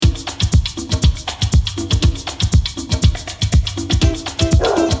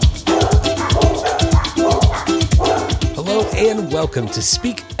and welcome to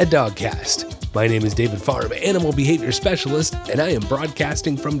Speak a Dogcast. My name is David Farr, Animal Behavior Specialist, and I am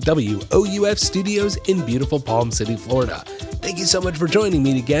broadcasting from WOUF Studios in beautiful Palm City, Florida. Thank you so much for joining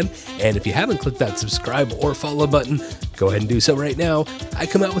me again, and if you haven't clicked that subscribe or follow button, go ahead and do so right now. I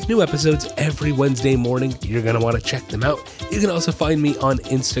come out with new episodes every Wednesday morning. You're going to want to check them out. You can also find me on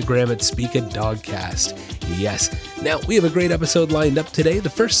Instagram at Speak a Dogcast. Yes. Now, we have a great episode lined up today. The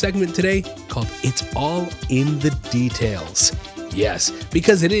first segment today called It's All in the Details. Yes,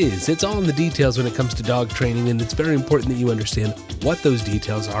 because it is. It's all in the details when it comes to dog training, and it's very important that you understand what those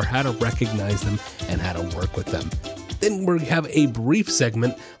details are, how to recognize them, and how to work with them. Then we have a brief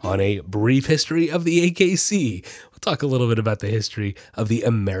segment on a brief history of the AKC. We'll talk a little bit about the history of the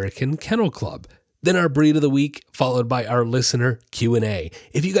American Kennel Club. Then our breed of the week, followed by our listener Q&A.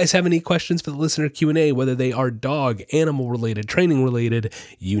 If you guys have any questions for the listener Q&A, whether they are dog, animal related, training related,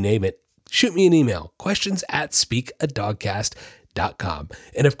 you name it, shoot me an email, questions@speakadogcast.com.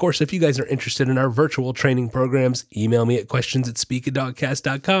 And of course, if you guys are interested in our virtual training programs, email me at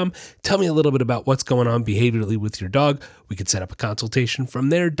questions@speakadogcast.com. Tell me a little bit about what's going on behaviorally with your dog. We could set up a consultation from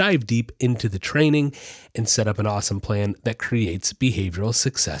there, dive deep into the training, and set up an awesome plan that creates behavioral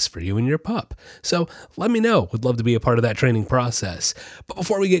success for you and your pup. So let me know. Would love to be a part of that training process. But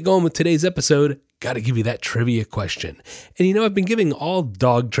before we get going with today's episode, got to give you that trivia question. And you know, I've been giving all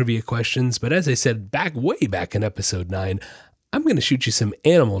dog trivia questions, but as I said way back in episode 9, I'm going to shoot you some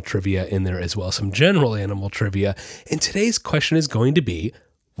animal trivia in there as well, some general animal trivia. And today's question is going to be,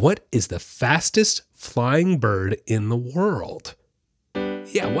 what is the fastest flying bird in the world?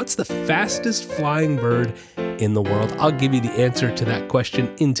 Yeah, what's the fastest flying bird in the world? I'll give you the answer to that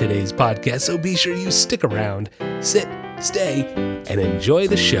question in today's podcast, so be sure you stick around, sit, stay, and enjoy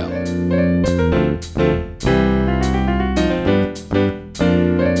the show.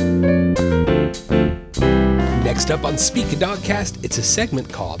 Next up on Speak a Dogcast, it's a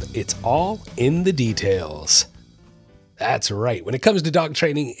segment called It's All in the Details. That's right. When it comes to dog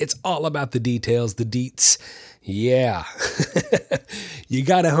training, it's all about the details, the deets. Yeah. You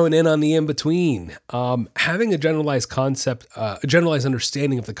got to hone in on the in-between. Having a generalized concept, a generalized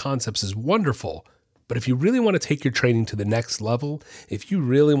understanding of the concepts is wonderful. But if you really want to take your training to the next level, if you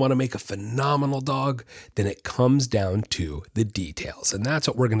really want to make a phenomenal dog, then it comes down to the details. And that's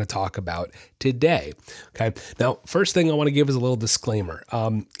what we're going to talk about today. Okay. Now, first thing I want to give is a little disclaimer.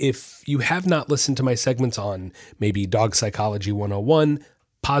 If you have not listened to my segments on maybe Dog Psychology 101,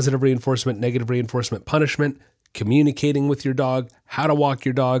 positive reinforcement, negative reinforcement, punishment, communicating with your dog, how to walk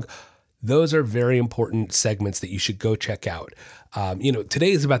your dog, those are very important segments that you should go check out.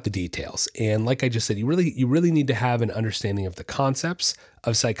 Today is about the details. And like I just said, you really need to have an understanding of the concepts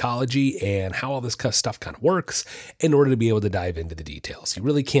of psychology and how all this stuff kind of works in order to be able to dive into the details. You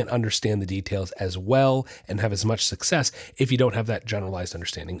really can't understand the details as well and have as much success if you don't have that generalized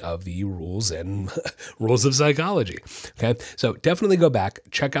understanding of the rules and rules of psychology. Okay. So definitely go back,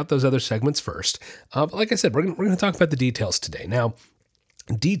 check out those other segments first. Like I said, we're going to talk about the details today. Now,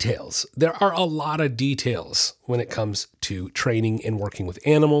 details. There are a lot of details when it comes to training and working with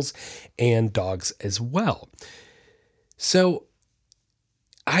animals and dogs as well. So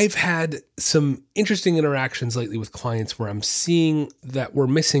I've had some interesting interactions lately with clients where I'm seeing that we're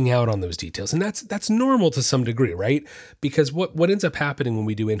missing out on those details. And that's normal to some degree, right? Because what ends up happening when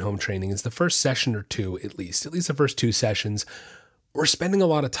we do in-home training is the first session or two, at least the first 2 sessions, we're spending a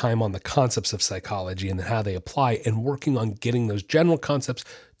lot of time on the concepts of psychology and how they apply and working on getting those general concepts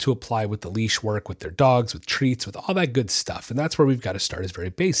to apply with the leash work, with their dogs, with treats, with all that good stuff. And that's where we've got to start, is very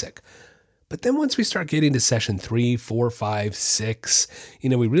basic. But then once we start getting to session 3, 4, 5, 6,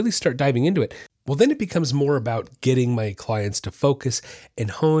 we really start diving into it. Well, then it becomes more about getting my clients to focus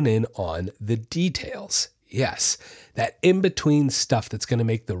and hone in on the details. Yes, that in-between stuff that's going to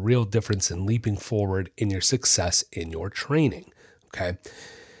make the real difference in leaping forward in your success in your training. Okay.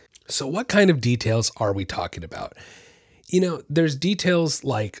 So what kind of details are we talking about? There's details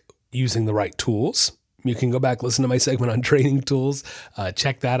like using the right tools. You can go back, listen to my segment on training tools.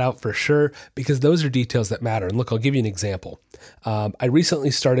 Check that out for sure, because those are details that matter. And look, I'll give you an example. I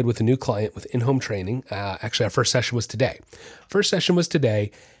recently started with a new client with in-home training. Actually, our first session was today.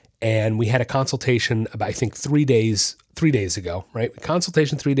 And we had a consultation about, I think, 3 days ago, right?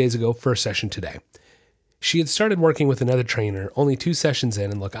 Consultation 3 days ago, first session today. She had started working with another trainer, only 2 sessions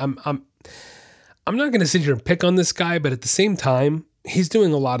in. And look, I'm not going to sit here and pick on this guy, but at the same time, he's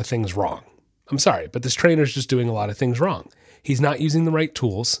doing a lot of things wrong. I'm sorry, but this trainer's just doing a lot of things wrong. He's not using the right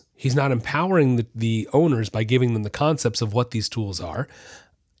tools. He's not empowering the owners by giving them the concepts of what these tools are.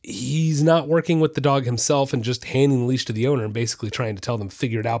 He's not working with the dog himself and just handing the leash to the owner and basically trying to tell them,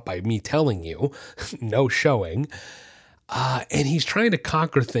 figure it out by me telling you, no showing. And he's trying to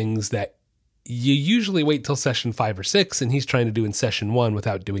conquer things that you usually wait till session 5 or 6, and he's trying to do in session 1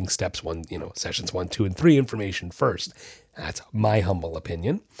 without doing steps 1, sessions 1, 2, and 3 information first. That's my humble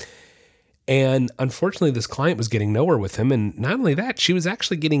opinion. And unfortunately, this client was getting nowhere with him. And not only that, she was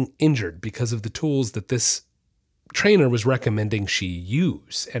actually getting injured because of the tools that this trainer was recommending she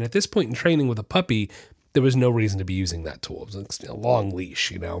use. And at this point in training with a puppy, there was no reason to be using that tool. It was a long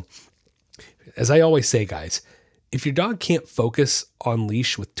leash, As I always say, guys, if your dog can't focus on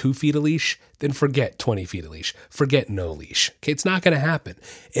leash with 2 feet of leash, then forget 20 feet of leash. Forget no leash. Okay, it's not going to happen.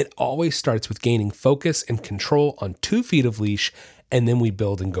 It always starts with gaining focus and control on 2 feet of leash, and then we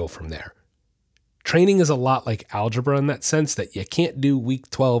build and go from there. Training is a lot like algebra in that sense that you can't do week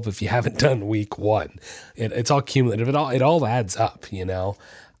 12 if you haven't done week 1. It's all cumulative. It all adds up,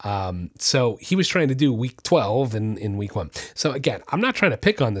 So he was trying to do week 12 in week 1. So again, I'm not trying to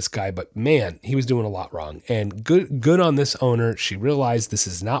pick on this guy, but man, he was doing a lot wrong. And good on this owner. She realized this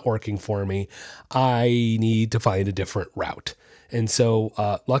is not working for me. I need to find a different route. And so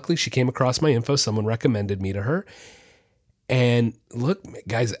luckily she came across my info. Someone recommended me to her. And look,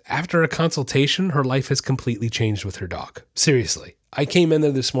 guys, after a consultation, her life has completely changed with her dog. Seriously. I came in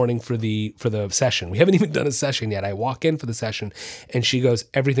there this morning for the session. We haven't even done a session yet. I walk in for the session and she goes,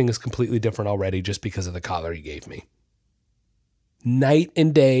 everything is completely different already just because of the collar you gave me. Night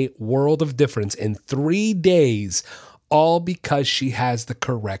and day, world of difference in 3 days, all because she has the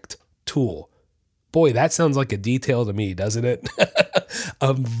correct tool. Boy, that sounds like a detail to me, doesn't it?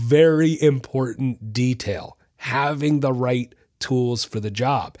 A very important detail. Having the right tools for the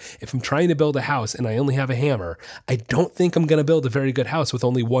job. If I'm trying to build a house and I only have a hammer, I don't think I'm going to build a very good house with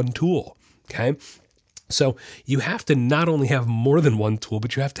only one tool. Okay. So you have to not only have more than one tool,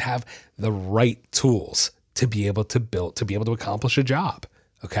 but you have to have the right tools to be able to accomplish a job.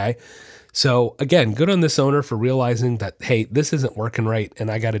 Okay. So again, good on this owner for realizing that, hey, this isn't working right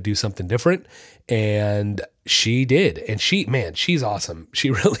and I got to do something different. And she did. And she's awesome. She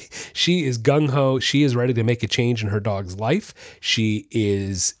is gung-ho. She is ready to make a change in her dog's life. She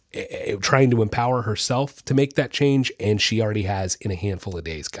is trying to empower herself to make that change. And she already has in a handful of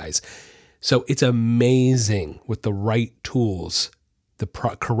days, guys. So it's amazing with the right tools, the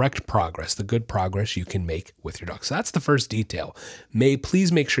correct progress, the good progress you can make with your dog. So that's the first detail.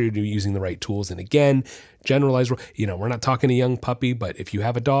 Please make sure you're using the right tools. And again, generalize, we're not talking a young puppy, but if you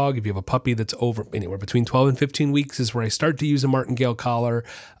have a dog, if you have a puppy that's over anywhere between 12 and 15 weeks is where I start to use a martingale collar,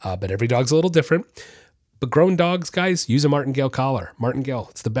 but every dog's a little different. But grown dogs, guys, use a martingale collar. Martingale,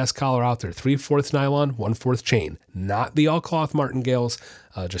 it's the best collar out there. 3/4 nylon, 1/4 chain. Not the all-cloth martingales.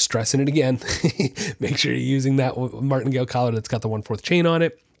 Just stressing it again. Make sure you're using that martingale collar that's got the 1/4 chain on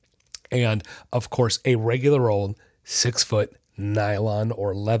it. And, of course, a regular old 6-foot nylon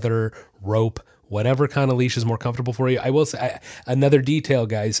or leather rope, whatever kind of leash is more comfortable for you. I will say another detail,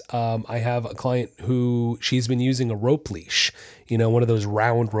 guys. I have a client who she's been using a rope leash, one of those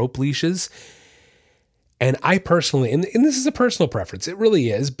round rope leashes. And I personally, and this is a personal preference, it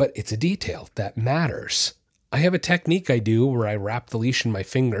really is, but it's a detail that matters. I have a technique I do where I wrap the leash in my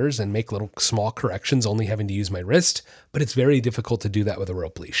fingers and make little small corrections, only having to use my wrist, but it's very difficult to do that with a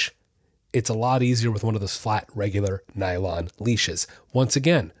rope leash. It's a lot easier with one of those flat, regular nylon leashes. Once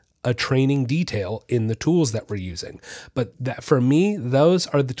again, a training detail in the tools that we're using. But that for me, those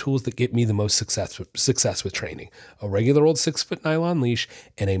are the tools that get me the most success with training. A regular old 6-foot nylon leash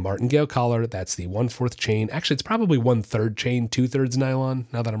and a martingale collar. That's the 1/4 chain. Actually, it's probably 1/3 chain, 2/3 nylon.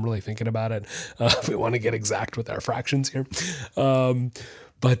 Now that I'm really thinking about it, if we want to get exact with our fractions here.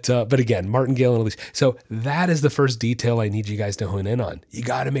 But again, martingale and a leash. So that is the first detail I need you guys to hone in on. You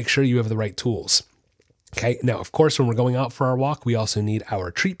got to make sure you have the right tools. Okay. Now, of course, when we're going out for our walk, we also need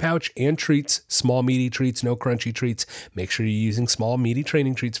our treat pouch and treats, small, meaty treats, no crunchy treats. Make sure you're using small, meaty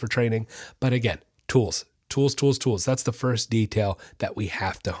training treats for training. But again, tools. That's the first detail that we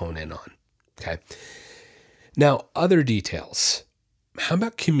have to hone in on. Okay. Now, other details. How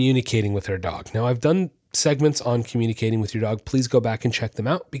about communicating with our dog? Now, I've done segments on communicating with your dog. Please go back and check them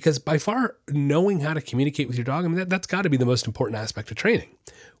out because by far knowing how to communicate with your dog, that's got to be the most important aspect of training.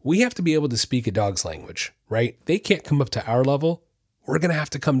 We have to be able to speak a dog's language, right? They can't come up to our level. We're going to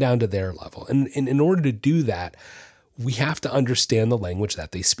have to come down to their level. And in order to do that, we have to understand the language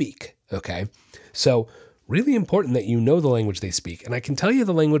that they speak. Okay. So really important that you know the language they speak. And I can tell you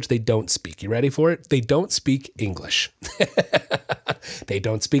the language they don't speak. You ready for it? They don't speak English. They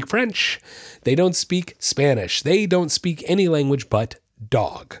don't speak French. They don't speak Spanish. They don't speak any language but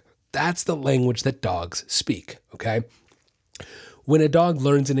dog. That's the language that dogs speak. Okay. When a dog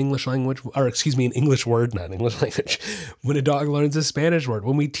learns an English language, an English word, not English language. When a dog learns a Spanish word,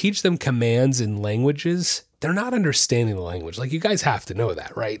 when we teach them commands in languages, they're not understanding the language. Like, you guys have to know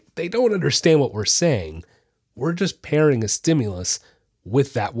that, right? They don't understand what we're saying. We're just pairing a stimulus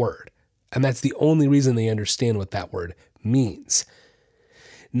with that word. And that's the only reason they understand what that word means.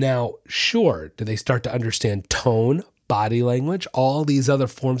 Now, sure, do they start to understand tone, body language, all these other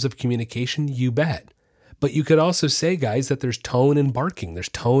forms of communication? You bet. But you could also say, guys, that there's tone in barking, there's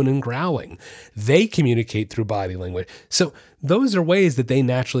tone in growling. They communicate through body language. So those are ways that they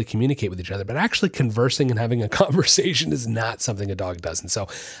naturally communicate with each other. But actually conversing and having a conversation is not something a dog does. And so,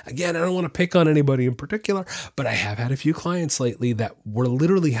 again, I don't want to pick on anybody in particular, but I have had a few clients lately that were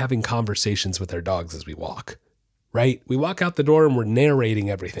literally having conversations with their dogs as we walk. Right? We walk out the door and we're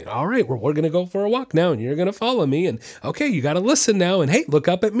narrating everything. All right, we're going to go for a walk now and you're going to follow me. And okay, you got to listen now. And hey, look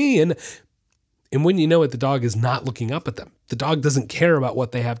up at me. And when you know it, the dog is not looking up at them. The dog doesn't care about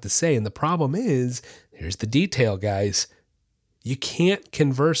what they have to say. And the problem is, here's the detail, guys. You can't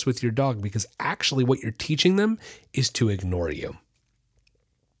converse with your dog because actually what you're teaching them is to ignore you.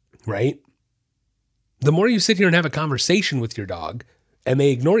 Right? The more you sit here and have a conversation with your dog and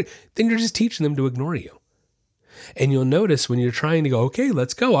they ignore you, then you're just teaching them to ignore you. And you'll notice when you're trying to go, okay,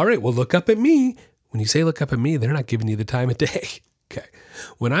 let's go. All right, well, look up at me. When you say look up at me, they're not giving you the time of day. Okay.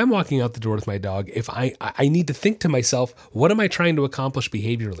 When I'm walking out the door with my dog, if I need to think to myself, what am I trying to accomplish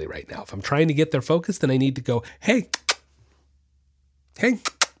behaviorally right now? If I'm trying to get their focus, then I need to go, hey,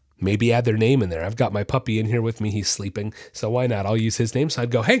 maybe add their name in there. I've got my puppy in here with me. He's sleeping. So why not? I'll use his name. So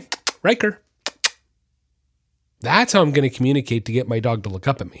I'd go, hey, Riker. That's how I'm going to communicate to get my dog to look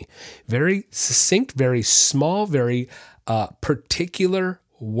up at me. Very succinct, very small, very particular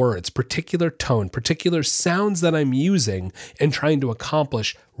words, particular tone, particular sounds that I'm using and trying to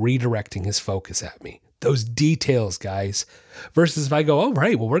accomplish redirecting his focus at me. Those details, guys. Versus if I go, oh,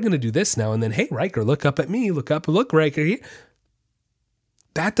 right, well, we're going to do this now. And then, hey, Riker, look up at me. Look up. Look, Riker. Here.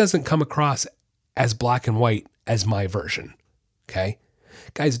 That doesn't come across as black and white as my version. Okay?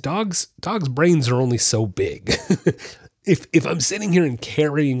 Guys, dogs' brains are only so big. If I'm sitting here and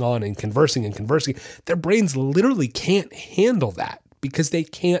carrying on and conversing, their brains literally can't handle that because they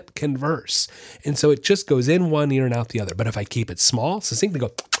can't converse. And so it just goes in one ear and out the other. But if I keep it small, succinctly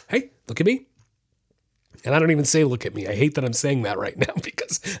go, hey, look at me. And I don't even say look at me. I hate that I'm saying that right now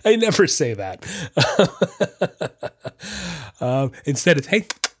because I never say that. Instead it's, hey.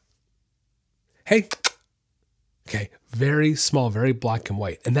 Okay, very small, very black and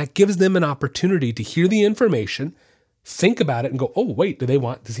white. And that gives them an opportunity to hear the information, think about it and go, oh, wait,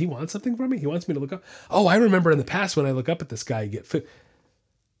 does he want something from me? He wants me to look up. Oh, I remember in the past when I look up at this guy, I get food.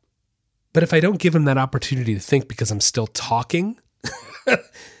 But if I don't give him that opportunity to think because I'm still talking,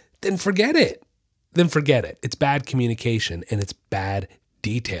 then forget it. It's bad communication and it's bad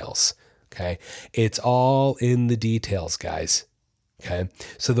details. Okay. It's all in the details, guys. Okay.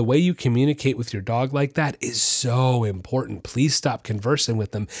 So the way you communicate with your dog like that is so important. Please stop conversing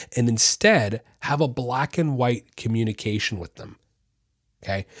with them and instead have a black and white communication with them.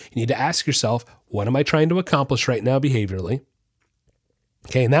 Okay. You need to ask yourself, what am I trying to accomplish right now behaviorally?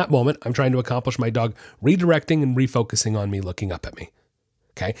 Okay. In that moment, I'm trying to accomplish my dog redirecting and refocusing on me, looking up at me.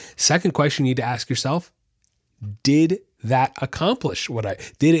 Okay. Second question you need to ask yourself, did that accomplish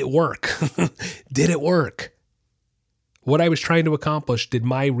did it work? Did it work? What I was trying to accomplish, did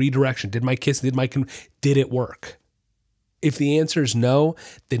my redirection, did it work? If the answer is no,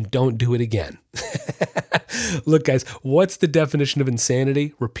 then don't do it again. Look, guys, what's the definition of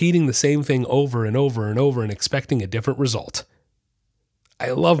insanity? Repeating the same thing over and over and over and expecting a different result. I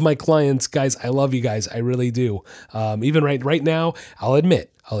love my clients, guys. I love you guys. I really do. Even right now, I'll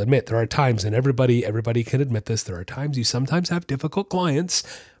admit there are times, and everybody can admit this, there are times you sometimes have difficult clients.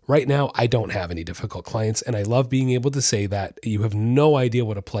 Right now, I don't have any difficult clients, and I love being able to say that. You have no idea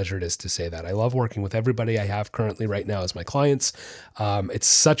what a pleasure it is to say that. I love working with everybody I have currently right now as my clients. It's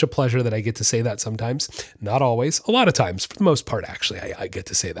such a pleasure that I get to say that sometimes. Not always. A lot of times. For the most part, actually, I get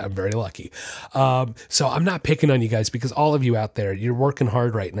to say that. I'm very lucky. So I'm not picking on you guys because all of you out there, you're working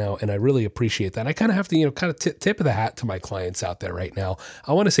hard right now, and I really appreciate that. I kind of have to, tip of the hat to my clients out there right now.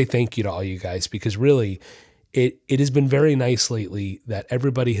 I want to say thank you to all you guys because really, It has been very nice lately that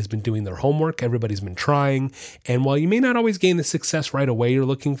everybody has been doing their homework. Everybody's been trying. And while you may not always gain the success right away you're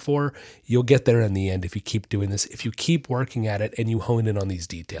looking for, you'll get there in the end if you keep doing this, if you keep working at it and you hone in on these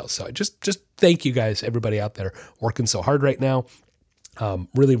details. So just thank you guys, everybody out there working so hard right now.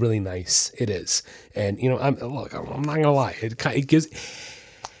 Really, really nice. It is. And, I'm not going to lie. It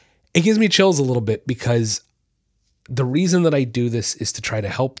gives me chills a little bit because the reason that I do this is to try to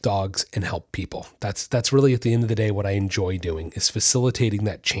help dogs and help people. That's really at the end of the day what I enjoy doing, is facilitating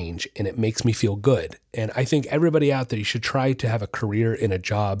that change, and it makes me feel good. And I think everybody out there, you should try to have a career in a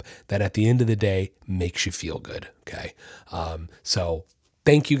job that at the end of the day makes you feel good. Okay. So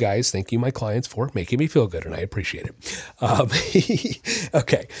thank you guys. Thank you, my clients, for making me feel good, and I appreciate it.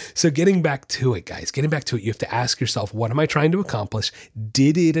 Okay. So getting back to it, guys, you have to ask yourself, what am I trying to accomplish?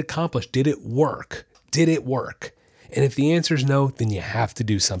 Did it accomplish? Did it work? Did it work? And if the answer is no, then you have to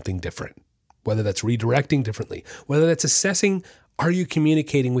do something different, whether that's redirecting differently, whether that's assessing, are you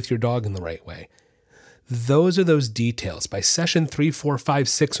communicating with your dog in the right way? Those are those details. By session 3, 4, 5,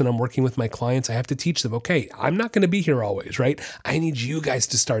 6, when I'm working with my clients, I have to teach them, okay, I'm not going to be here always, right? I need you guys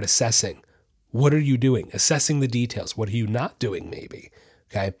to start assessing. What are you doing? Assessing the details. What are you not doing, maybe?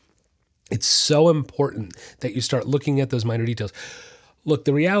 Okay. It's so important that you start looking at those minor details. Look,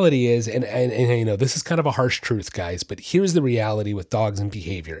 the reality is, and you know, this is kind of a harsh truth, guys, but here's the reality with dogs and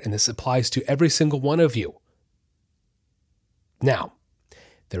behavior, and this applies to every single one of you. Now,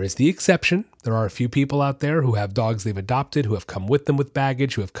 there is the exception. There are a few people out there who have dogs they've adopted, who have come with them with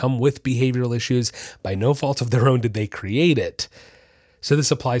baggage, who have come with behavioral issues. By no fault of their own did they create it. So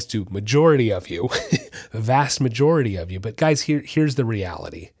this applies to majority of you, a vast majority of you. But guys, here's the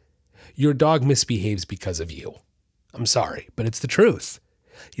reality. Your dog misbehaves because of you. I'm sorry, but it's the truth.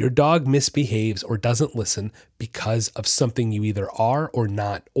 Your dog misbehaves or doesn't listen because of something you either are or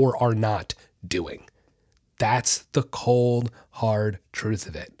are not doing. That's the cold, hard truth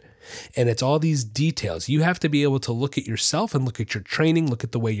of it. And it's all these details. You have to be able to look at yourself and look at your training, look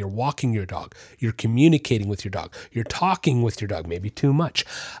at the way you're walking your dog, you're communicating with your dog, you're talking with your dog, maybe too much.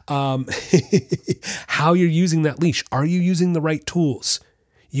 How you're using that leash. Are you using the right tools?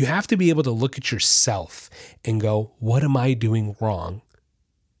 You have to be able to look at yourself and go, what am I doing wrong?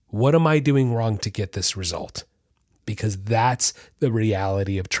 What am I doing wrong to get this result? Because that's the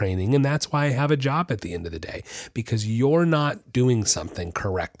reality of training. And that's why I have a job at the end of the day, because you're not doing something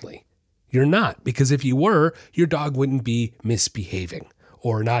correctly. You're not, because if you were, your dog wouldn't be misbehaving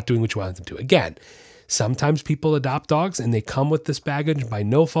or not doing what you want them to. Again, sometimes people adopt dogs and they come with this baggage by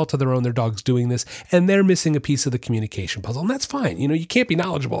no fault of their own. Their dog's doing this and they're missing a piece of the communication puzzle. And that's fine. You know, you can't be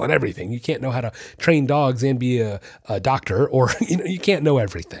knowledgeable on everything. You can't know how to train dogs and be a doctor, or, you know, you can't know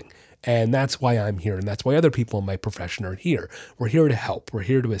everything. And that's why I'm here. And that's why other people in my profession are here. We're here to help. We're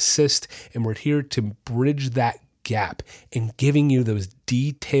here to assist. And we're here to bridge that gap in giving you those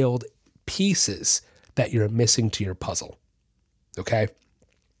detailed pieces that you're missing to your puzzle. Okay?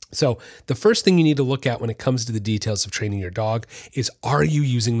 So the first thing you need to look at when it comes to the details of training your dog is, are you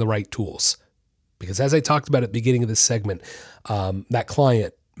using the right tools? Because as I talked about at the beginning of this segment, that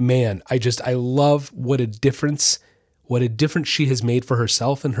client, man, I love what a difference she has made for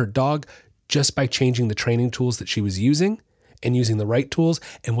herself and her dog just by changing the training tools that she was using and using the right tools,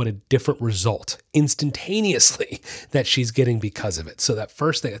 and what a different result instantaneously that she's getting because of it. So that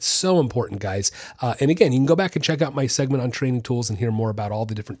first thing, it's so important, guys. And again, you can go back and check out my segment on training tools and hear more about all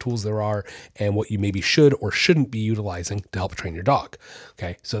the different tools there are and what you maybe should or shouldn't be utilizing to help train your dog.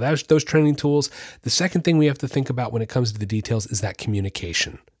 Okay, so that's those training tools. The second thing we have to think about when it comes to the details is that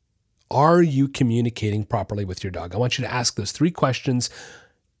communication. Are you communicating properly with your dog? I want you to ask those 3 questions.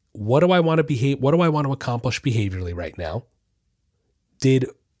 What do I want to accomplish behaviorally right now?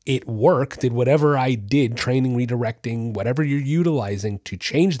 Did it work? Did whatever I did, training, redirecting, whatever you're utilizing to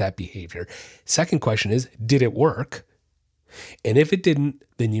change that behavior? Second question is, did it work? And if it didn't,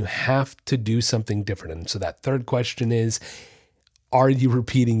 then you have to do something different. And so that third question is, are you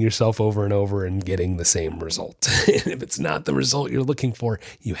repeating yourself over and over and getting the same result? And if it's not the result you're looking for,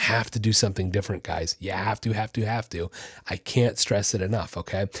 you have to do something different, guys. You have to. I can't stress it enough,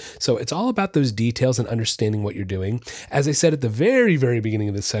 okay? So it's all about those details and understanding what you're doing. As I said at the very, very beginning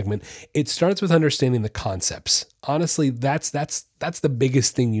of this segment, it starts with understanding the concepts. Honestly, that's the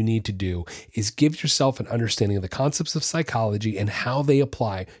biggest thing you need to do, is give yourself an understanding of the concepts of psychology and how they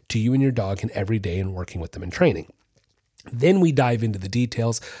apply to you and your dog in every day and working with them in training. Then we dive into the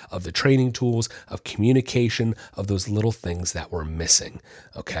details of the training tools, of communication, of those little things that we're missing,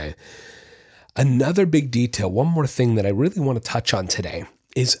 okay? Another big detail, one more thing that I really want to touch on today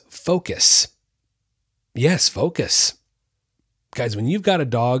is focus. Yes, focus. Guys, when you've got a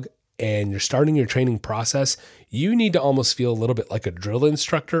dog and you're starting your training process, you need to almost feel a little bit like a drill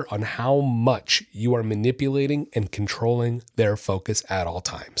instructor on how much you are manipulating and controlling their focus at all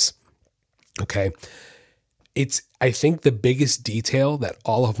times, okay? It's, I think, the biggest detail that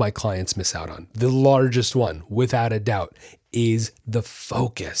all of my clients miss out on. The largest one, without a doubt, is the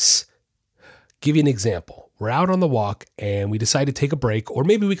focus. Give you an example. We're out on the walk and we decide to take a break, or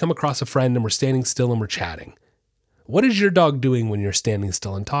maybe we come across a friend and we're standing still and we're chatting. What is your dog doing when you're standing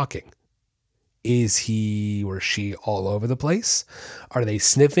still and talking? Is he or she all over the place? Are they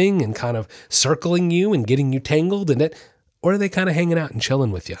sniffing and kind of circling you and getting you tangled in it? Or are they kind of hanging out and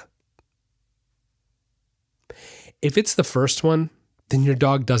chilling with you? If it's the first one, then your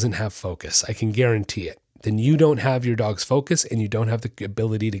dog doesn't have focus. I can guarantee it. Then you don't have your dog's focus and you don't have the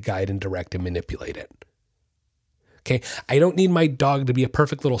ability to guide and direct and manipulate it. Okay, I don't need my dog to be a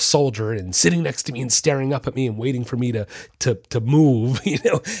perfect little soldier and sitting next to me and staring up at me and waiting for me to move.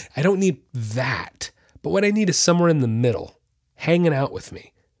 I don't need that. But what I need is somewhere in the middle, hanging out with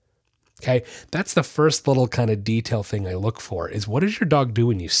me. Okay, that's the first little kind of detail thing I look for is what does your dog do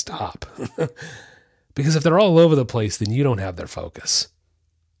when you stop? Because if they're all over the place, then you don't have their focus.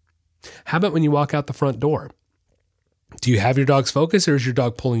 How about when you walk out the front door? Do you have your dog's focus or is your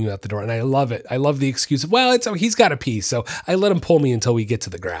dog pulling you out the door? And I love it. I love the excuse of, well, he's got to pee, so I let him pull me until we get to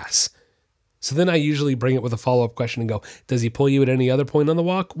the grass. So then I usually bring it with a follow-up question and go, does he pull you at any other point on the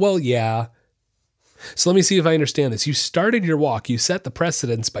walk? Well, yeah. So let me see if I understand this. You started your walk. You set the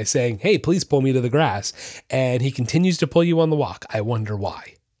precedence by saying, hey, please pull me to the grass. And he continues to pull you on the walk. I wonder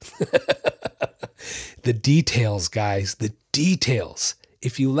why. The details, guys, the details.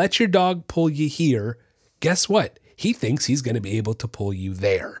 If you let your dog pull you here, guess what? He thinks he's going to be able to pull you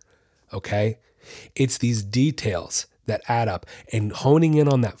there, okay? It's these details that add up, and honing in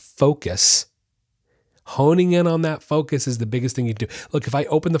on that focus is the biggest thing you do. Look, if I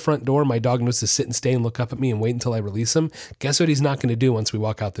open the front door, my dog knows to sit and stay and look up at me and wait until I release him. Guess what he's not going to do once we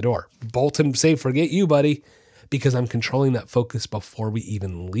walk out the door? Bolt and say, forget you, buddy, because I'm controlling that focus before we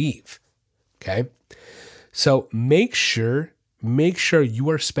even leave, okay? So make sure you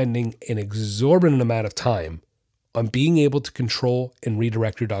are spending an exorbitant amount of time on being able to control and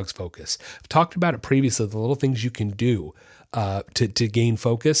redirect your dog's focus. I've talked about it previously, the little things you can do to gain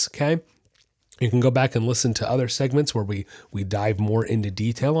focus, okay? You can go back and listen to other segments where we dive more into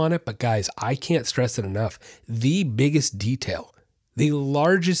detail on it. But guys, I can't stress it enough. The biggest detail, the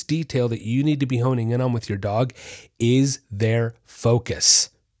largest detail that you need to be honing in on with your dog is their focus.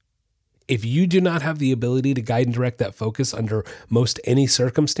 If you do not have the ability to guide and direct that focus under most any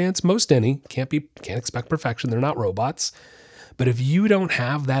circumstance, can't expect perfection. They're not robots. But if you don't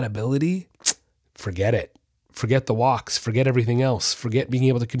have that ability, forget it. Forget the walks. Forget everything else. Forget being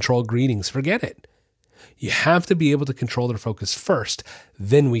able to control greetings. Forget it. You have to be able to control their focus first.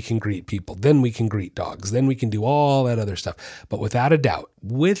 Then we can greet people. Then we can greet dogs. Then we can do all that other stuff. But without a doubt,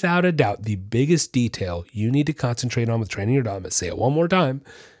 the biggest detail you need to concentrate on with training your dog, I'm going to say it one more time,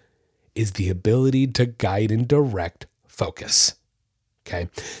 is the ability to guide and direct focus. Okay.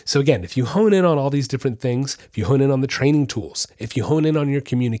 So again, if you hone in on all these different things, if you hone in on the training tools, if you hone in on your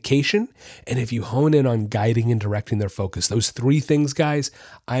communication, and if you hone in on guiding and directing their focus, those three things, guys,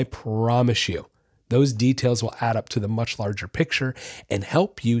 I promise you, those details will add up to the much larger picture and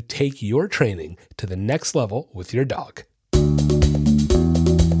help you take your training to the next level with your dog.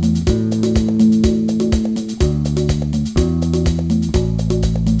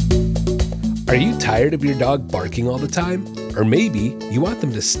 Are you tired of your dog barking all the time? Or maybe you want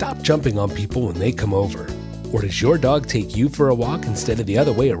them to stop jumping on people when they come over? Or does your dog take you for a walk instead of the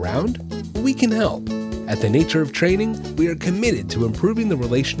other way around? We can help. At The Nature of Training, we are committed to improving the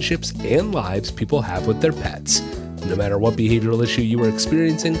relationships and lives people have with their pets. No matter what behavioral issue you are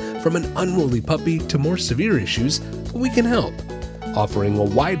experiencing, from an unruly puppy to more severe issues, we can help. Offering a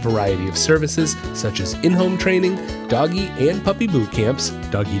wide variety of services such as in-home training, doggy and puppy boot camps,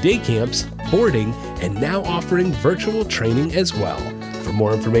 doggy day camps, boarding, and now offering virtual training as well. For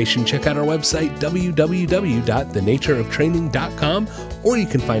more information, check out our website, www.thenatureoftraining.com, or you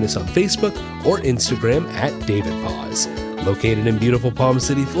can find us on Facebook or Instagram at David Paws. Located in beautiful Palm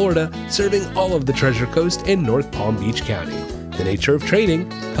City, Florida, serving all of the Treasure Coast and North Palm Beach County. The Nature of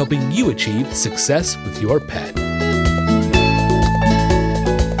Training, helping you achieve success with your pet.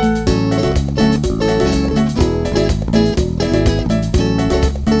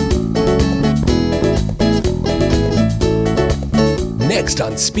 Next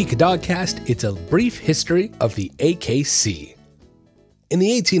on Speak a Dogcast, it's a brief history of the AKC. In the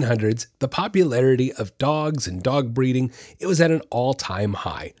 1800s, the popularity of dogs and dog breeding, it was at an all-time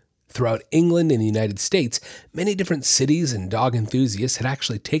high. Throughout England and the United States, many different cities and dog enthusiasts had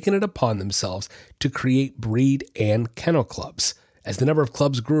actually taken it upon themselves to create breed and kennel clubs. As the number of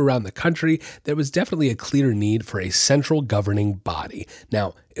clubs grew around the country, there was definitely a clear need for a central governing body.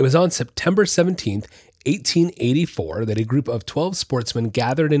 Now, it was on September 17th, 1884, that a group of 12 sportsmen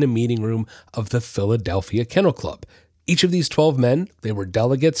gathered in a meeting room of the Philadelphia Kennel Club. Each of these 12 men, they were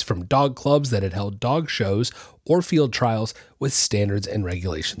delegates from dog clubs that had held dog shows or field trials with standards and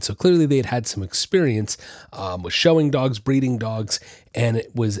regulations. So clearly they had had some experience with showing dogs, breeding dogs, and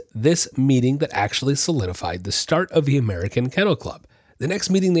it was this meeting that actually solidified the start of the American Kennel Club. The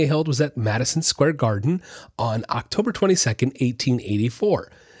next meeting they held was at Madison Square Garden on October 22nd,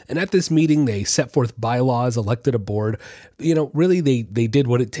 1884. And at this meeting, they set forth bylaws, elected a board. Really, they did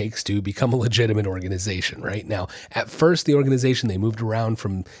what it takes to become a legitimate organization, right? Now, at first, the organization, they moved around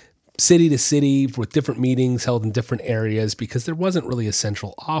from city to city with different meetings held in different areas because there wasn't really a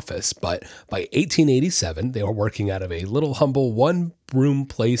central office. But by 1887, they were working out of a little humble one-room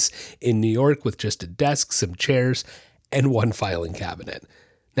place in New York with just a desk, some chairs, and one filing cabinet.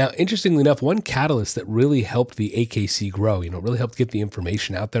 Now, interestingly enough, one catalyst that really helped the AKC grow, really helped get the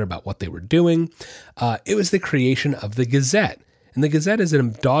information out there about what they were doing, it was the creation of the Gazette. And the Gazette is a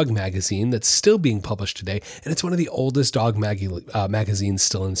dog magazine that's still being published today, and it's one of the oldest dog magazines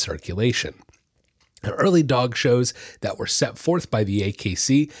still in circulation. Now, early dog shows that were set forth by the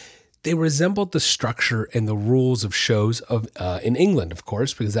AKC, they resembled the structure and the rules of shows in England, of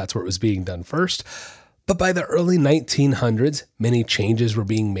course, because that's where it was being done first. But by the early 1900s, many changes were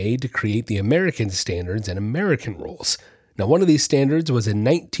being made to create the American standards and American rules. Now, one of these standards was in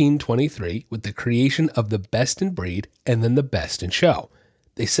 1923 with the creation of the Best in Breed and then the Best in Show.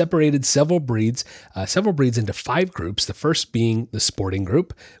 They separated several breeds into 5 groups, the first being the sporting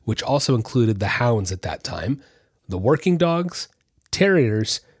group, which also included the hounds at that time, the working dogs,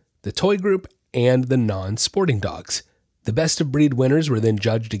 terriers, the toy group, and the non-sporting dogs. The best of breed winners were then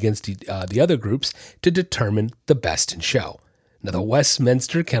judged against the other groups to determine the best in show. Now, the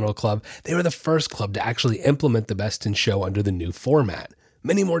Westminster Kennel Club, they were the first club to actually implement the best in show under the new format.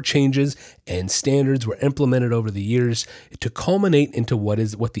 Many more changes and standards were implemented over the years to culminate into what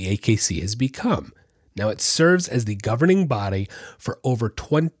the AKC has become. Now, it serves as the governing body for over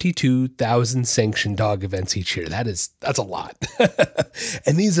 22,000 sanctioned dog events each year. That's a lot.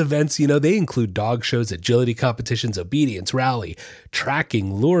 And these events, they include dog shows, agility competitions, obedience, rally,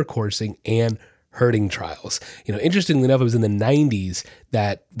 tracking, lure coursing, and herding trials. Interestingly enough, it was in the 90s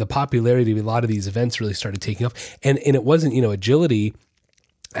that the popularity of a lot of these events really started taking off. And it wasn't, agility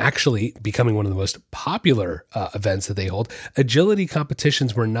actually becoming one of the most popular events that they hold. Agility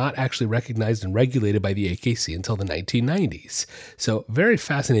competitions were not actually recognized and regulated by the AKC until the 1990s. So very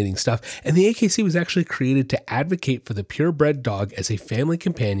fascinating stuff. And the AKC was actually created to advocate for the purebred dog as a family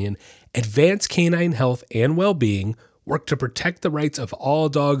companion, advance canine health and well-being, work to protect the rights of all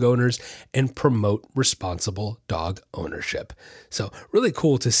dog owners, and promote responsible dog ownership. So really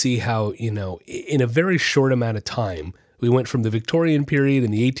cool to see how, in a very short amount of time, we went from the Victorian period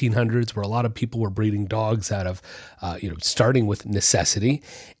in the 1800s, where a lot of people were breeding dogs out of, starting with necessity,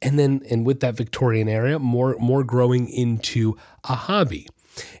 and with that Victorian era, more growing into a hobby.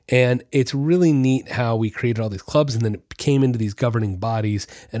 And it's really neat how we created all these clubs and then it came into these governing bodies.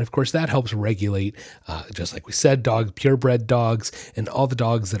 And of course, that helps regulate, just like we said, purebred dogs and all the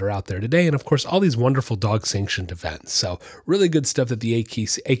dogs that are out there today. And of course, all these wonderful dog sanctioned events. So really good stuff that the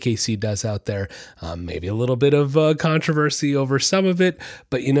AKC does out there. Maybe a little bit of controversy over some of it,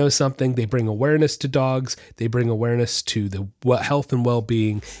 but something, they bring awareness to dogs. They bring awareness to the health and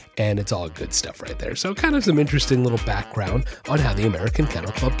well-being, and it's all good stuff right there. So kind of some interesting little background on how the American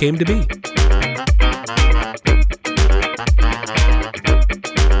Kennel Club came to be.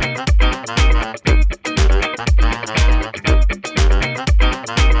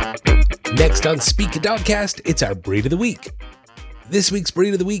 Next on Speak a Dogcast, it's our Breed of the Week. This week's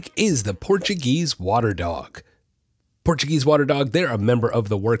Breed of the Week is the Portuguese Water Dog. Portuguese Water Dog, they're a member of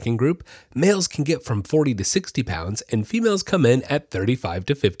the working group. Males can get from 40 to 60 pounds, and females come in at 35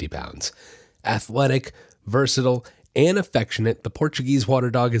 to 50 pounds. Athletic, versatile, and affectionate, the Portuguese Water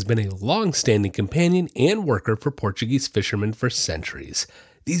Dog has been a long-standing companion and worker for Portuguese fishermen for centuries.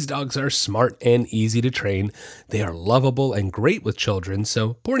 These dogs are smart and easy to train. They are lovable and great with children,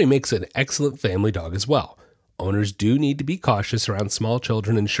 so Porty makes an excellent family dog as well. Owners do need to be cautious around small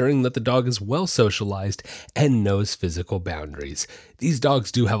children, ensuring that the dog is well socialized and knows physical boundaries. These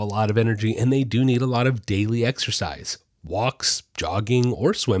dogs do have a lot of energy and they do need a lot of daily exercise. Walks, jogging,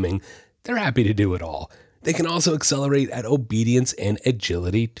 or swimming, they're happy to do it all. They can also accelerate at obedience and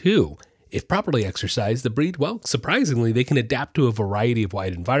agility too. If properly exercised, the breed, surprisingly, they can adapt to a variety of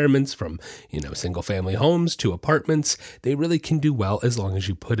wide environments from, single-family homes to apartments. They really can do well as long as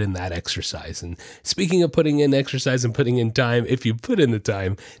you put in that exercise. And speaking of putting in exercise and putting in time, if you put in the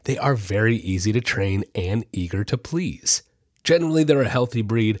time, they are very easy to train and eager to please. Generally, they're a healthy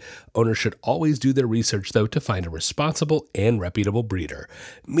breed. Owners should always do their research, though, to find a responsible and reputable breeder.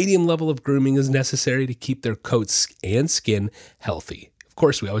 Medium level of grooming is necessary to keep their coats and skin healthy. Of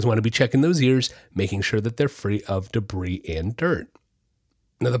course, we always want to be checking those ears, making sure that they're free of debris and dirt.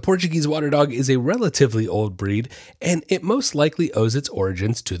 Now, the Portuguese Water Dog is a relatively old breed, and it most likely owes its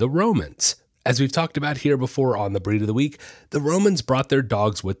origins to the Romans. As we've talked about here before on the Breed of the Week, the Romans brought their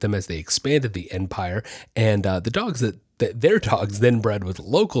dogs with them as they expanded the empire, and their dogs then bred with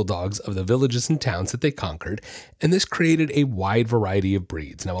local dogs of the villages and towns that they conquered, and this created a wide variety of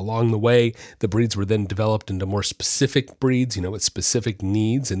breeds. Now, along the way, the breeds were then developed into more specific breeds, with specific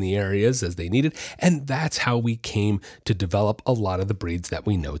needs in the areas as they needed, and that's how we came to develop a lot of the breeds that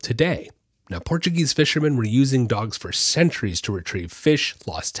we know today. Now, Portuguese fishermen were using dogs for centuries to retrieve fish,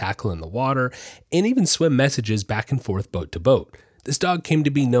 lost tackle in the water, and even swim messages back and forth boat to boat. This dog came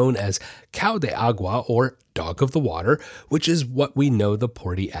to be known as Cão de Água, or Dog of the Water, which is what we know the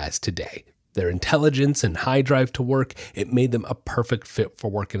Porty as today. Their intelligence and high drive to work, it made them a perfect fit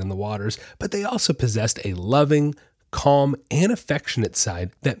for working in the waters, but they also possessed a loving, calm, and affectionate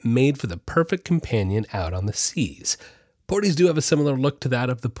side that made for the perfect companion out on the seas. Porties do have a similar look to that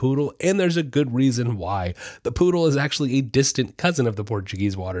of the Poodle, and there's a good reason why. The Poodle is actually a distant cousin of the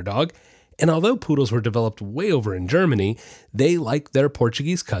Portuguese Water Dog, and although Poodles were developed way over in Germany, they, like their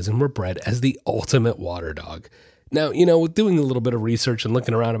Portuguese cousin, were bred as the ultimate water dog. Now, with doing a little bit of research and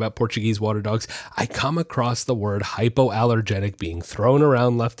looking around about Portuguese water dogs, I come across the word hypoallergenic being thrown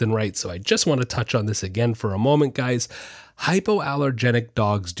around left and right, so I just want to touch on this again for a moment, guys. Hypoallergenic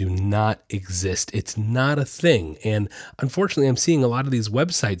dogs do not exist. It's not a thing. And unfortunately, I'm seeing a lot of these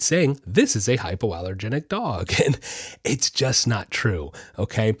websites saying this is a hypoallergenic dog, and it's just not true,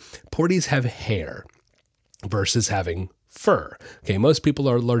 okay? Porties have hair versus having fur. Okay, most people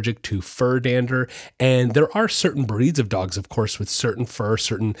are allergic to fur dander, and there are certain breeds of dogs, of course, with certain fur,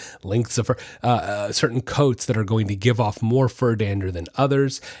 certain lengths of fur, certain coats that are going to give off more fur dander than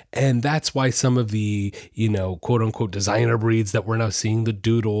others, and that's why some of the, quote unquote designer breeds that we're now seeing, the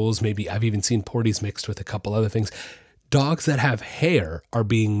Doodles, maybe I've even seen Porties mixed with a couple other things. Dogs that have hair are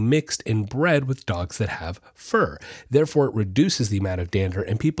being mixed and bred with dogs that have fur. Therefore, it reduces the amount of dander,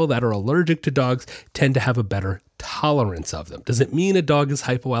 and people that are allergic to dogs tend to have a better tolerance of them. Does it mean a dog is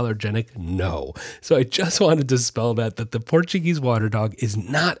hypoallergenic? No. So I just wanted to spell that the Portuguese Water Dog is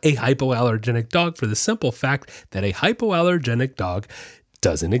not a hypoallergenic dog for the simple fact that a hypoallergenic dog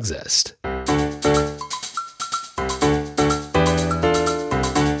doesn't exist.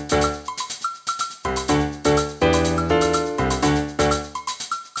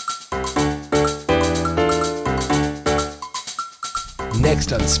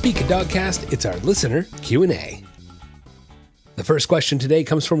 Next on Speak a Dogcast, it's our listener Q&A. The first question today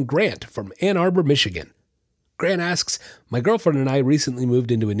comes from Grant from Ann Arbor, Michigan. Grant asks, my girlfriend and I recently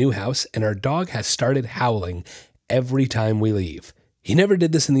moved into a new house, and our dog has started howling every time we leave. He never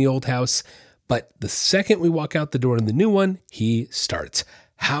did this in the old house, but the second we walk out the door in the new one, he starts.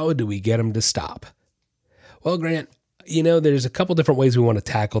 How do we get him to stop? Well, Grant, there's a couple different ways we want to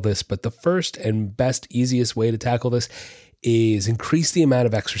tackle this, but the first and best, easiest way to tackle this is increase the amount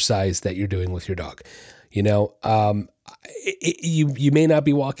of exercise that you're doing with your dog. You may not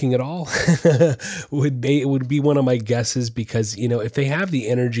be walking at all, would be one of my guesses, because, if they have the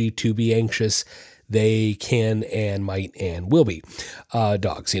energy to be anxious, they can and might and will be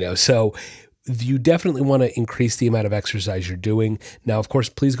dogs, so you definitely want to increase the amount of exercise you're doing. Now, of course,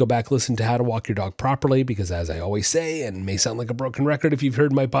 please go back, listen to how to walk your dog properly, because as I always say, and may sound like a broken record if you've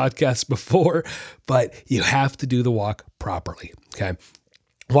heard my podcast before, but you have to do the walk properly. Okay.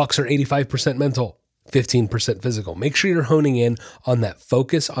 Walks are 85% mental, 15% physical. Make sure you're honing in on that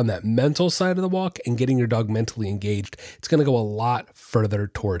focus, on that mental side of the walk, and getting your dog mentally engaged. It's going to go a lot further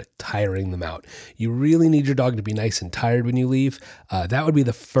toward tiring them out. You really need your dog to be nice and tired when you leave. That would be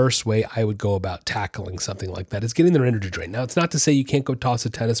the first way I would go about tackling something like that, is getting their energy drain. Now, it's not to say you can't go toss a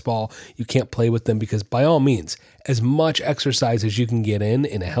tennis ball, you can't play with them, because by all means, as much exercise as you can get in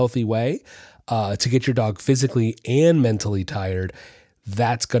a healthy way to get your dog physically and mentally tired,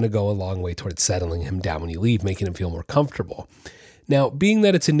 that's going to go a long way towards settling him down when you leave, making him feel more comfortable. Now, being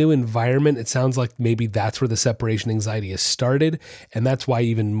that it's a new environment, it sounds like maybe that's where the separation anxiety has started, and that's why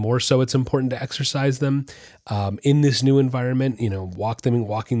even more so it's important to exercise them in this new environment.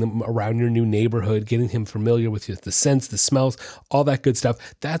 Walking them around your new neighborhood, getting him familiar with the scents, the smells, all that good stuff.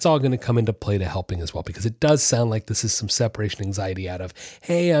 That's all going to come into play to helping as well, because it does sound like this is some separation anxiety out of,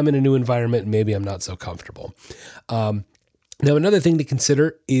 hey, I'm in a new environment, and maybe I'm not so comfortable. Now, another thing to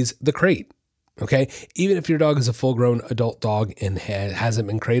consider is the crate, okay? Even if your dog is a full-grown adult dog and hasn't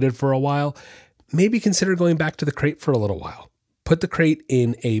been crated for a while, maybe consider going back to the crate for a little while. put the crate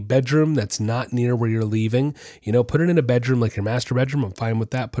in a bedroom that's not near where you're leaving. Put it in a bedroom like your master bedroom. I'm fine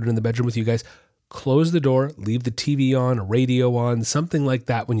with that. Put it in the bedroom with you guys. Close the door, leave the TV on, a radio on, something like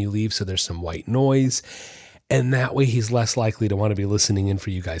that when you leave so there's some white noise. And that way he's less likely to want to be listening in for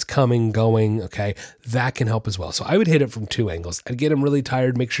you guys coming, going, okay? That can help as well. So I would hit it from two angles. I'd get him really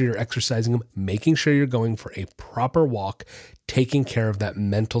tired, make sure you're exercising him, making sure you're going for a proper walk, taking care of that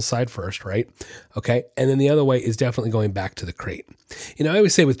mental side first, right? Okay, and then the other way is definitely going back to the crate. I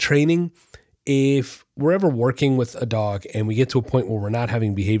always say with training, if we're ever working with a dog and we get to a point where we're not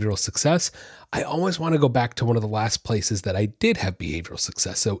having behavioral success, I always want to go back to one of the last places that I did have behavioral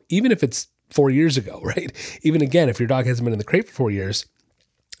success. So even if it's 4 years ago, right? Even again, if your dog hasn't been in the crate for 4 years,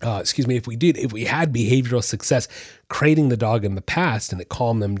 if we had behavioral success crating the dog in the past and it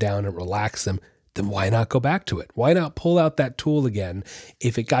calmed them down and relaxed them, then why not go back to it? Why not pull out that tool again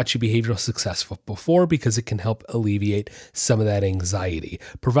if it got you behavioral success before, because it can help alleviate some of that anxiety.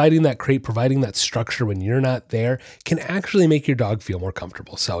 Providing that crate, providing that structure when you're not there can actually make your dog feel more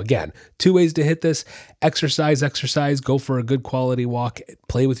comfortable. So again, 2 ways to hit this: exercise, go for a good quality walk,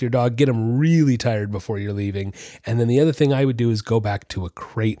 play with your dog, get them really tired before you're leaving. And then the other thing I would do is go back to a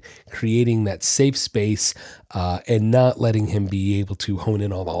crate, creating that safe space and not letting him be able to hone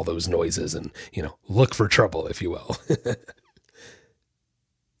in on all those noises and, look for trouble, if you will.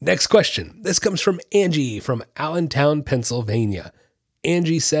 Next question. This comes from Angie from Allentown, Pennsylvania.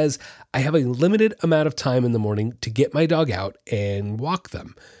 Angie says, I have a limited amount of time in the morning to get my dog out and walk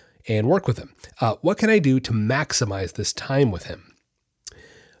them and work with him. What can I do to maximize this time with him?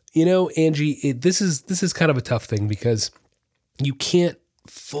 Angie, this is kind of a tough thing because you can't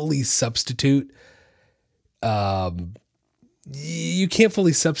fully substitute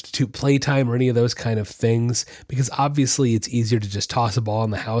playtime or any of those kind of things, because obviously it's easier to just toss a ball in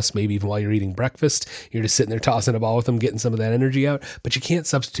the house, maybe even while you're eating breakfast. You're just sitting there tossing a ball with them, getting some of that energy out, but you can't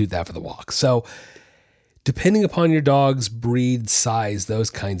substitute that for the walk. So depending upon your dog's breed, size,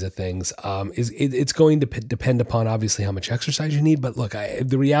 those kinds of things, it's going to depend upon obviously how much exercise you need. But look,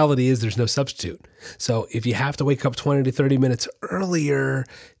 the reality is there's no substitute. So if you have to wake up 20 to 30 minutes earlier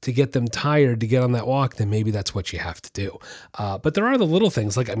to get them tired to get on that walk, then maybe that's what you have to do. But there are the little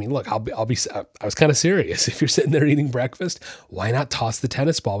things I was kind of serious. If you're sitting there eating breakfast, why not toss the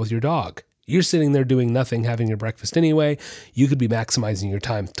tennis ball with your dog? You're sitting there doing nothing, having your breakfast anyway. You could be maximizing your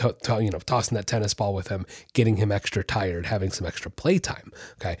time, tossing that tennis ball with him, getting him extra tired, having some extra playtime.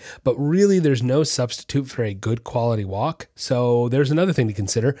 Okay. But really, there's no substitute for a good quality walk. So there's another thing to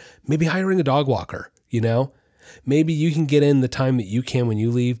consider. Maybe hiring a dog walker, Maybe you can get in the time that you can when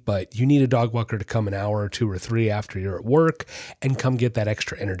you leave, but you need a dog walker to come an hour or 2 or 3 after you're at work and come get that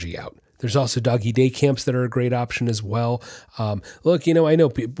extra energy out. There's also doggy day camps that are a great option as well. Look, I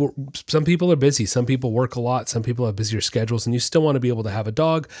know some people are busy. Some people work a lot. Some people have busier schedules, and you still want to be able to have a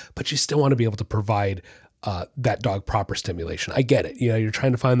dog, but you still want to be able to provide that dog proper stimulation. I get it. You're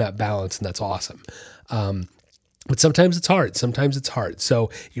trying to find that balance, and that's awesome. But sometimes it's hard. So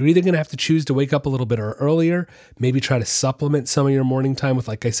you're either going to have to choose to wake up a little bit earlier, maybe try to supplement some of your morning time with,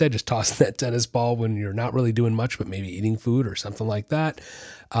 like I said, just tossing that tennis ball when you're not really doing much, but maybe eating food or something like that.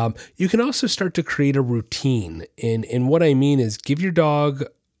 You can also start to create a routine. And what I mean is give your dog,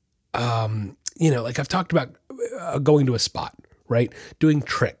 like I've talked about going to a spot, right? Doing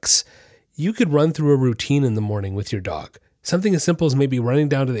tricks. You could run through a routine in the morning with your dog. Something as simple as maybe running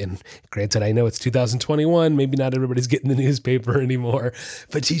down to and granted, I know it's 2021, maybe not everybody's getting the newspaper anymore,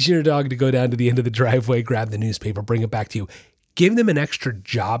 but teaching your dog to go down to the end of the driveway, grab the newspaper, bring it back to you. Give them an extra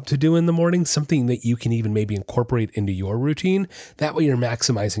job to do in the morning, something that you can even maybe incorporate into your routine. That way you're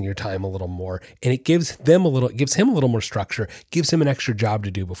maximizing your time a little more, and it gives him a little more structure, gives him an extra job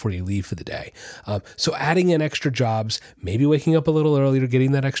to do before you leave for the day. So adding in extra jobs, maybe waking up a little earlier,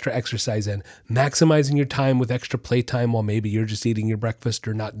 getting that extra exercise in, maximizing your time with extra playtime while maybe you're just eating your breakfast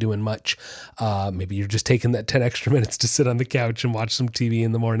or not doing much. Maybe you're just taking that 10 extra minutes to sit on the couch and watch some TV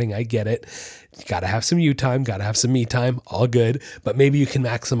in the morning. I get it. You got to have some you time, got to have some me time, all good. But maybe you can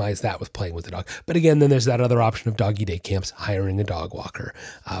maximize that with playing with the dog. But again, then there's that other option of doggy day camps, hiring a dog walker.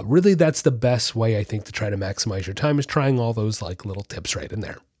 Really, that's the best way, I think, to try to maximize your time, is trying all those little tips right in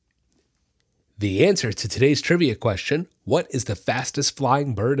there. The answer to today's trivia question, what is the fastest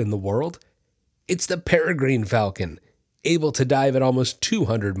flying bird in the world? It's the peregrine falcon. Able to dive at almost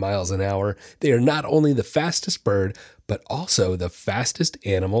 200 miles an hour, they are not only the fastest bird, but also the fastest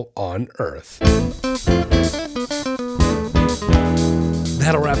animal on Earth.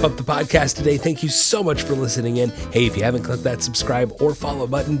 That'll wrap up the podcast today. Thank you so much for listening in. Hey, if you haven't clicked that subscribe or follow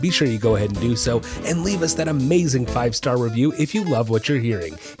button, be sure you go ahead and do so and leave us that amazing 5-star review if you love what you're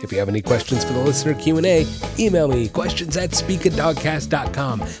hearing. If you have any questions for the listener Q&A, email me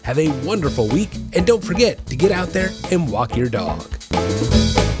questions@speakadogcast.com. Have a wonderful week, and don't forget to get out there and walk your dog.